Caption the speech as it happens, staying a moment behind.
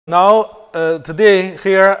Now, today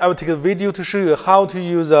here I will take a video to show you how to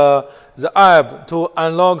use the app to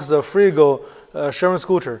unlock the Freego sharing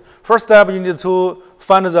scooter. First step, you need to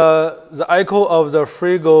find the icon of the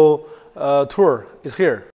Freego tool. It's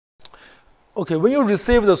here. Okay, when you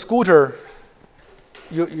receive the scooter,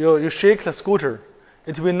 you shake the scooter.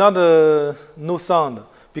 It will not no sound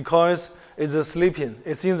because it's sleeping.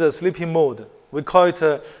 It's in the sleeping mode. We call it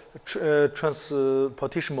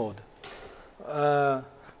transportation mode.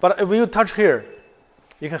 But when you touch here,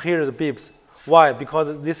 you can hear the beeps. Why?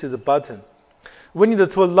 Because this is the button. We need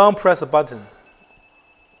to long press the button.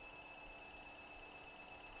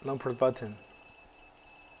 Long press button.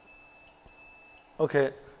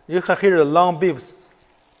 Okay, you can hear the long beeps.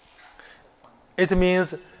 It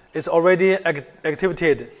means it's already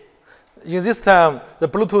activated. In this time, the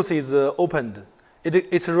Bluetooth is opened.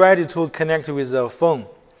 It's ready to connect with the phone.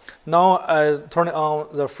 Now I turn on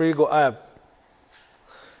the Freego app.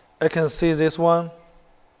 I can see this one.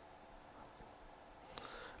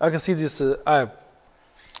 I can see this app.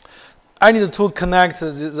 I need to connect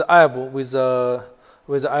the app with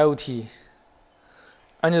IoT.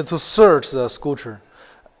 I need to search the scooter,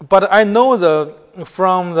 but I know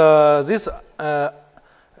from this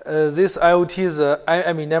IoT's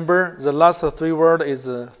IME number, the last three words is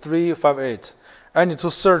 358. I need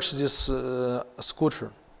to search this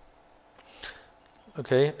scooter.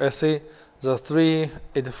 Okay, I see the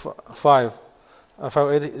 385,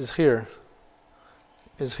 58 is here.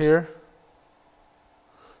 Is here.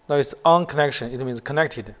 Now it's on connection. It means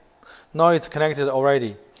connected. Now it's connected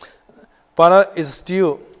already, but it's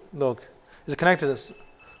still it's connected,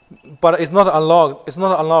 but it's not unlocked. It's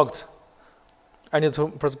not unlocked. I need to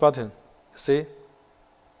press button. See.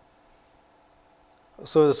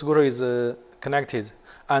 So the scooter is connected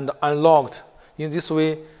and unlocked. In this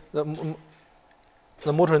way, the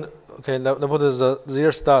motor. Okay, the motor is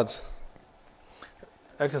zero starts.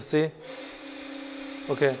 I can see.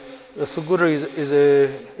 Okay, the scooter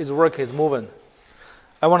is working, is moving.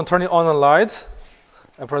 I want to turn it on the lights.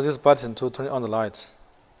 I press this button to turn on the lights.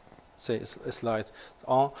 See, it's light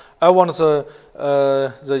on. I want the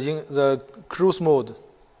cruise mode.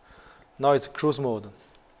 Now it's cruise mode.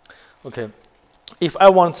 Okay, if I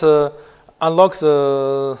want to unlock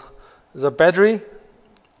the battery,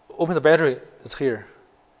 open the battery, it's here.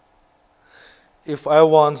 If I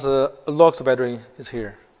want to lock the battery, it's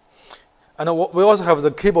here. And we also have the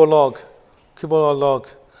cable lock. Cable lock,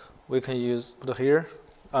 we can use put here,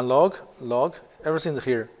 unlock, lock, everything's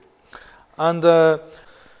here. And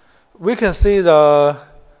we can see the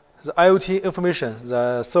IoT information,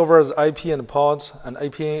 the server's IP and ports and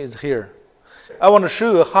APN is here. I want to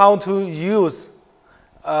show you how to use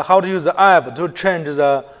the app to change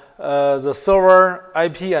the server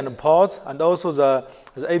IP and ports and also the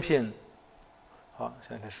APN.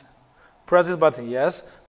 Press this button, yes.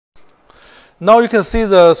 Now you can see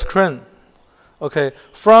the screen. Okay,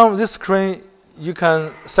 from this screen you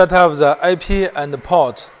can set up the IP and the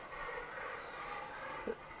port.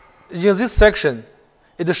 In this section,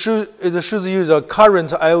 it shows you the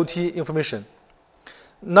current IoT information.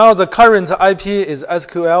 Now the current IP is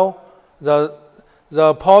SQL, the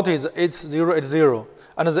port is 8080,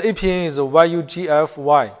 and the APN is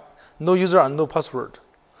YUGFY. No user and no password.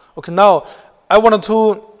 Okay, now I want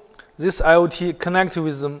to this IoT connect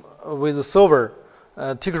with the server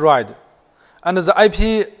TicketRide, and the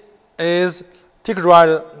IP is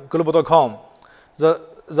ticketrideglobal.com.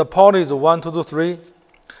 The port is 1223,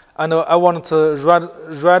 and I want to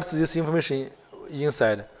write this information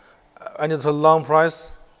inside. I need to long press.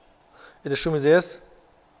 It shows me this.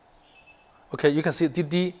 Okay, you can see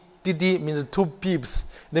DD. DD means 2 beeps.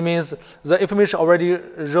 That means the information already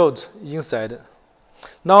wrote inside.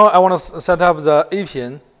 Now I want to set up the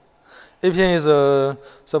APN. APN is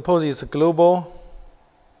suppose it's global.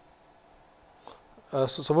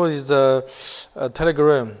 Suppose it's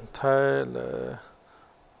Telegram.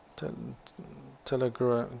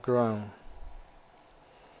 Telegram.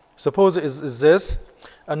 Suppose it's this,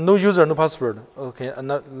 and no user, no password. Okay, and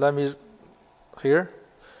let me here.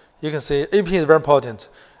 You can see APN is very important.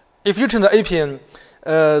 If you change the APN,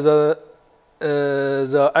 the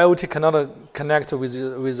IoT cannot connect with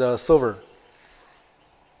the server.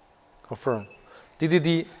 Confirm.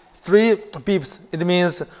 DDD 3 beeps. It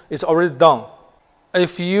means it's already done.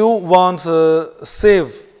 If you want to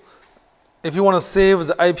save,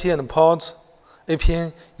 the IP and port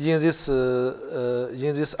APN in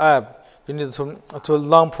this app, you need to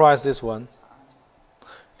long press this one.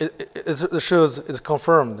 It shows it's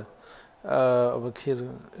confirmed. Okay,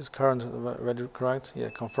 is current ready correct? Yeah,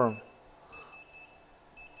 confirm.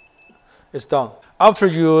 It's done. After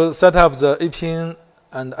you set up the APN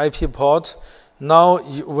and IP port. Now,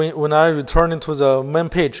 when I return to the main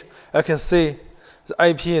page, I can see the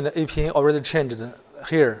IP and the APN already changed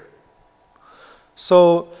here.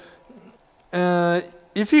 So,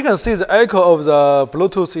 if you can see the echo of the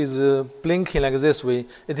Bluetooth is blinking like this way,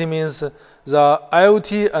 it means the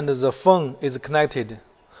IoT and the phone is connected.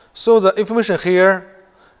 So the information here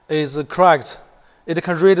is correct. It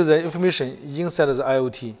can read the information inside the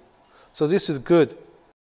IoT. So this is good.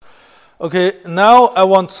 Okay, now I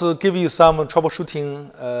want to give you some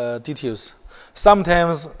troubleshooting details.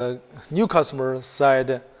 Sometimes new customers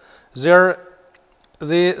said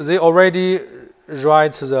they already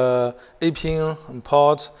write the APN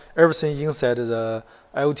port, everything inside the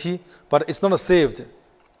IoT, but it's not saved.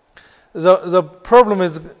 The problem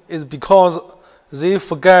is because they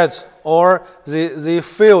forget or they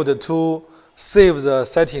failed to save the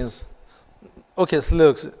settings. Okay, so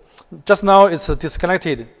look, just now it's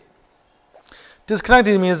disconnected.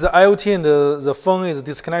 Disconnected means the IoT and the phone is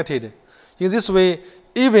disconnected. In this way,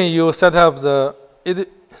 even you set up the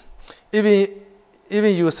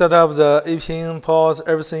APN port,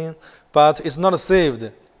 everything, but it's not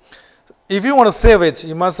saved. If you want to save it,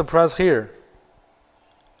 you must press here.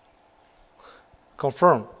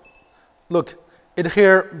 Confirm. Look, it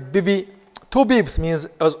here BB. 2 beeps means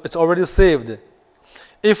it's already saved.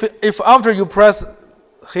 If after you press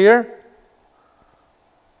here,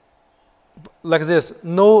 like this,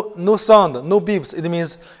 no sound, no beeps, it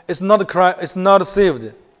means it's not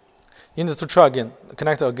saved. You need to try again,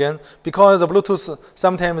 connect again, because the Bluetooth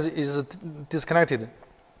sometimes is disconnected.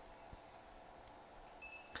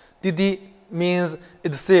 DD means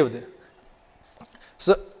it's saved.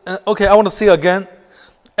 So okay, I want to see again.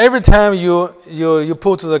 Every time you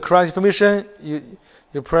put the correct information,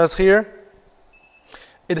 you press here.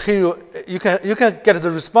 You can get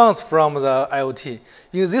the response from the IoT.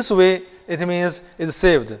 In this way, it means it's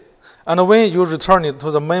saved. And when you return it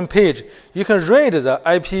to the main page, you can read the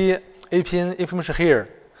IP APN information here.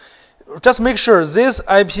 Just make sure this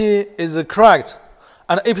IP is correct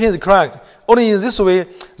and APN is correct. Only in this way,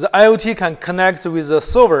 the IoT can connect with the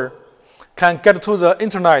server, can get to the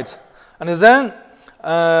internet, and then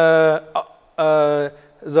the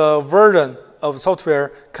version of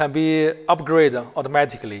software can be upgraded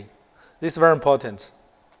automatically. This is very important.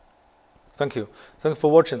 Thank you. Thank you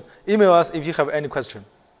for watching. Email us if you have any question.